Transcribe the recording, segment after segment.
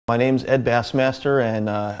My name's Ed Bassmaster, and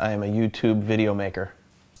I am a YouTube video maker.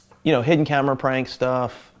 You know, hidden camera prank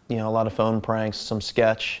stuff, you know, a lot of phone pranks, some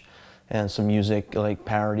sketch, and some music, like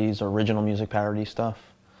parodies, original music parody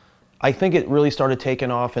stuff. I think it really started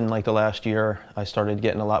taking off in like the last year. I started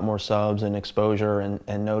getting a lot more subs and exposure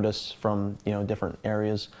and notice from, you know, different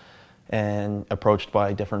areas and approached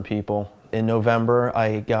by different people. In November,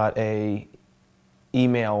 I got a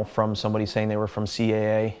email from somebody saying they were from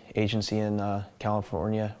CAA agency in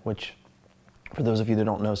California, which for those of you that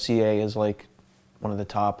don't know, CAA is like one of the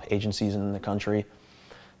top agencies in the country.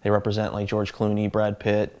 They represent like George Clooney, Brad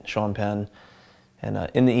Pitt, Sean Penn. And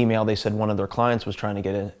in the email they said one of their clients was trying to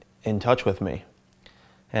get in touch with me.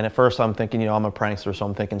 And at first I'm thinking, you know, I'm a prankster, so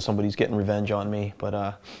I'm thinking somebody's getting revenge on me.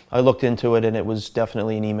 But I looked into it and it was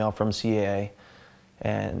definitely an email from CAA.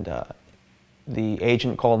 And the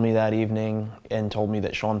agent called me that evening and told me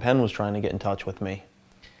that Sean Penn was trying to get in touch with me.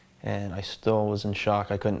 And I still was in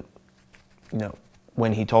shock. I couldn't, you know,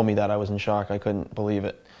 when he told me that, I was in shock. I couldn't believe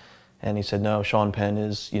it. And he said, no, Sean Penn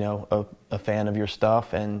is, you know, a fan of your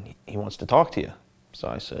stuff and he wants to talk to you. So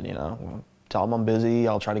I said, you know, well, tell him I'm busy.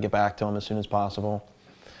 I'll try to get back to him as soon as possible.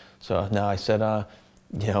 So no, I said,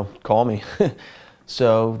 you know, call me.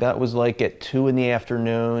 So that was like at 2 in the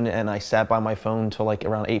afternoon, and I sat by my phone till like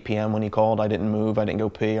around 8 p.m. when he called. I didn't move, I didn't go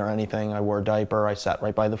pee or anything. I wore a diaper, I sat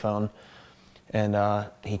right by the phone. And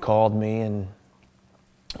he called me and,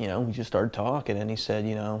 you know, we just started talking, and he said,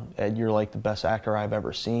 you know, Ed, you're like the best actor I've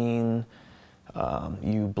ever seen.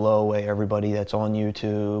 You blow away everybody that's on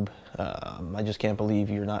YouTube. I just can't believe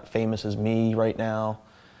you're not famous as me right now.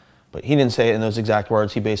 But he didn't say it in those exact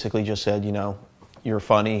words. He basically just said, you know, you're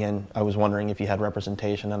funny, and I was wondering if you had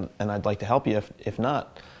representation, and I'd like to help you if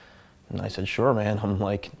not. And I said, sure, man. I'm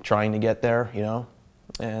like trying to get there, you know.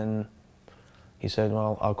 And he said,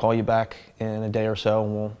 well, I'll call you back in a day or so,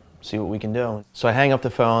 and we'll see what we can do. So I hang up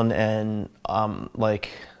the phone, and I'm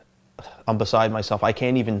beside myself. I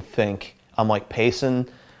can't even think. I'm like pacing,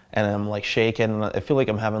 and I'm like shaking, and I feel like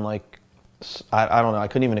I'm having like, I don't know, I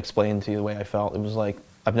couldn't even explain to you the way I felt. It was like,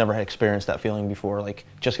 I've never had experienced that feeling before. Like,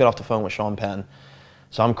 just got off the phone with Sean Penn.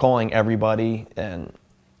 So I'm calling everybody, and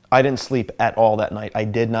I didn't sleep at all that night. I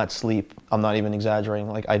did not sleep. I'm not even exaggerating.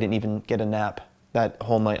 Like, I didn't even get a nap. That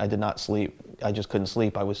whole night I did not sleep. I just couldn't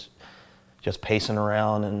sleep. I was just pacing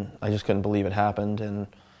around, and I just couldn't believe it happened. And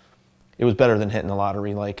it was better than hitting the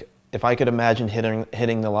lottery. Like, if I could imagine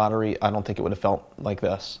hitting the lottery, I don't think it would have felt like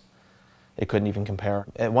this. It couldn't even compare.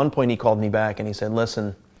 At one point he called me back and he said,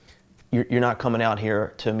 listen, you're not coming out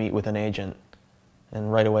here to meet with an agent. And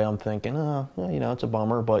right away I'm thinking, oh, well, you know, it's a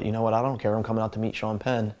bummer, but you know what, I don't care. I'm coming out to meet Sean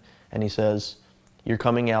Penn. And he says, you're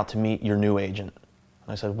coming out to meet your new agent.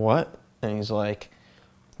 I said, what? And he's like,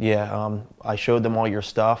 yeah, I showed them all your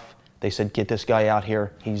stuff. They said, get this guy out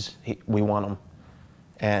here. We want him.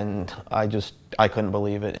 And I couldn't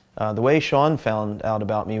believe it. The way Sean found out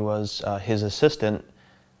about me was his assistant,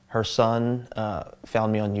 her son,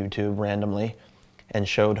 found me on YouTube randomly and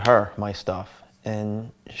showed her my stuff.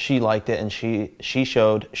 And she liked it, and she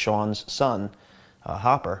showed Sean's son,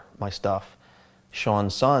 Hopper, my stuff.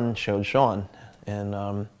 Sean's son showed Sean,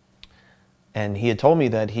 and he had told me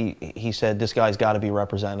that he said, this guy's got to be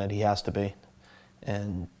represented, he has to be.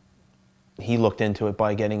 And he looked into it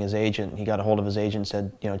by getting his agent. He got a hold of his agent and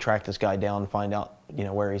said, you know, track this guy down and find out, you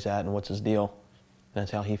know, where he's at and what's his deal. And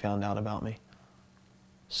that's how he found out about me.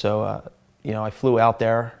 So, you know, I flew out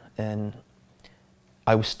there, and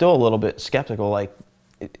I was still a little bit skeptical. Like,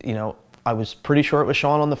 you know, I was pretty sure it was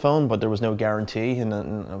Sean on the phone, but there was no guarantee. And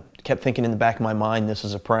I kept thinking in the back of my mind, this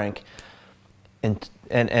is a prank.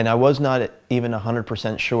 And I was not even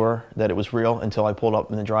 100% sure that it was real until I pulled up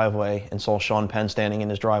in the driveway and saw Sean Penn standing in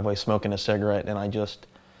his driveway smoking a cigarette, and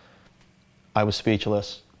I was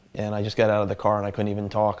speechless. And I just got out of the car and I couldn't even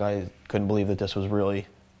talk. I couldn't believe that this was really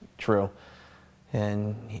true.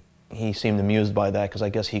 And he seemed amused by that, because I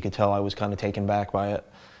guess he could tell I was kind of taken back by it.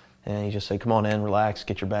 And he just said, come on in, relax,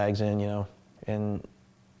 get your bags in, you know. And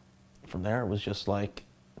from there it was just like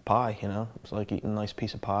pie, you know. It was like eating a nice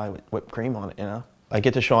piece of pie with whipped cream on it, you know. I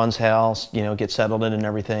get to Sean's house, you know, get settled in and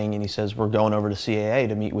everything, and he says, we're going over to CAA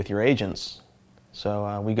to meet with your agents.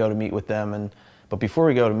 So we go to meet with them, but before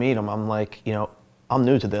we go to meet them, I'm like, you know, I'm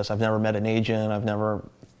new to this. I've never met an agent. I've never,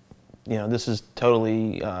 you know, this is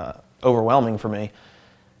totally overwhelming for me.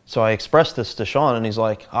 So I expressed this to Sean, and he's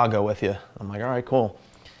like, I'll go with you. I'm like, all right, cool.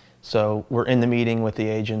 So we're in the meeting with the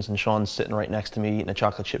agents, and Sean's sitting right next to me eating a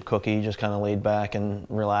chocolate chip cookie, just kind of laid back and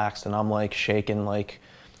relaxed, and I'm like shaking, like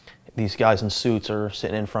these guys in suits are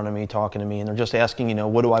sitting in front of me talking to me, and they're just asking, you know,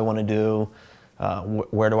 what do I want to do?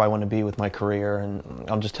 Where do I want to be with my career? And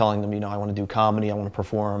I'm just telling them, you know, I want to do comedy, I want to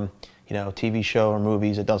perform. you know, TV show or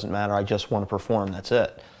movies, it doesn't matter. I just want to perform, that's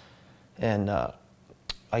it. And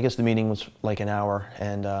I guess the meeting was like an hour,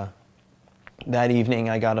 and that evening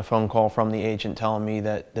I got a phone call from the agent telling me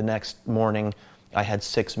that the next morning I had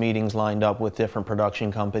 6 meetings lined up with different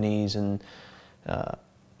production companies, and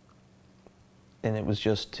it was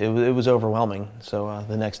just, it was overwhelming. So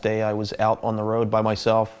the next day I was out on the road by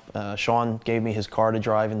myself. Sean gave me his car to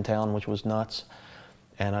drive in town, which was nuts.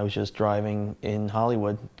 And I was just driving in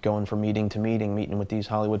Hollywood, going from meeting to meeting, meeting with these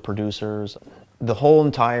Hollywood producers. The whole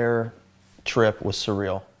entire trip was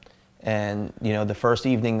surreal. And you know, the first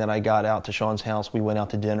evening that I got out to Sean's house, we went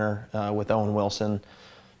out to dinner with Owen Wilson.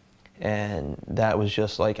 And that was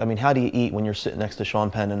just like, I mean, how do you eat when you're sitting next to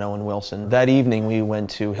Sean Penn and Owen Wilson? That evening we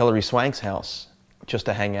went to Hilary Swank's house just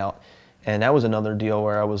to hang out. And that was another deal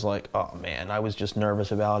where I was like, oh man, I was just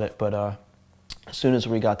nervous about it. But as soon as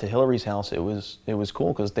we got to Hilary's house, it was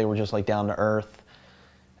cool, because they were just like down to earth.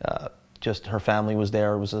 Just her family was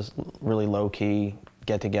there. It was a really low key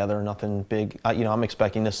get together, nothing big. You know, I'm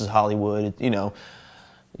expecting this is Hollywood. You know.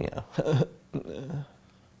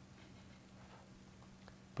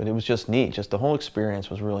 But it was just neat. Just the whole experience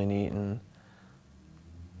was really neat. And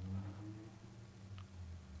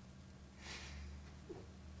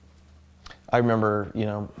I remember, you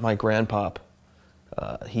know, my grandpop.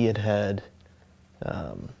 He had.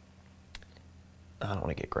 I don't want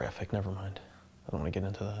to get graphic, never mind. I don't want to get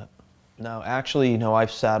into that. No, actually, you know,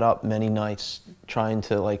 I've sat up many nights trying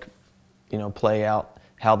to, like, you know, play out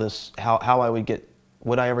how I would get,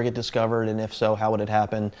 would I ever get discovered, and if so, how would it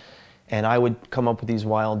happen? And I would come up with these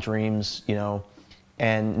wild dreams, you know,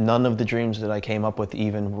 and none of the dreams that I came up with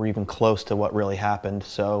were even close to what really happened.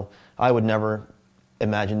 So I would never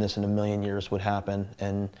imagine this in a million years would happen.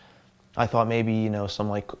 And I thought maybe, you know, some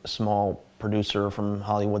like small producer from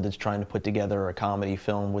Hollywood that's trying to put together a comedy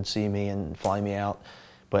film would see me and fly me out.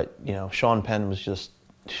 But, you know, Sean Penn was just,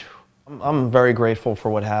 I'm very grateful for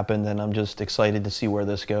what happened, and I'm just excited to see where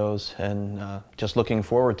this goes, and just looking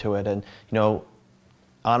forward to it. And, you know,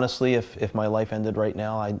 honestly, if my life ended right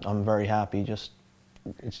now, I'm very happy.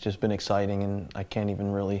 It's just been exciting, and I can't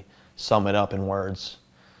even really sum it up in words.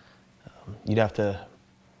 You'd have to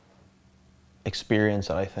experience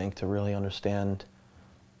it, I think, to really understand.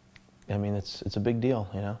 I mean, it's a big deal,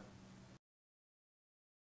 you know.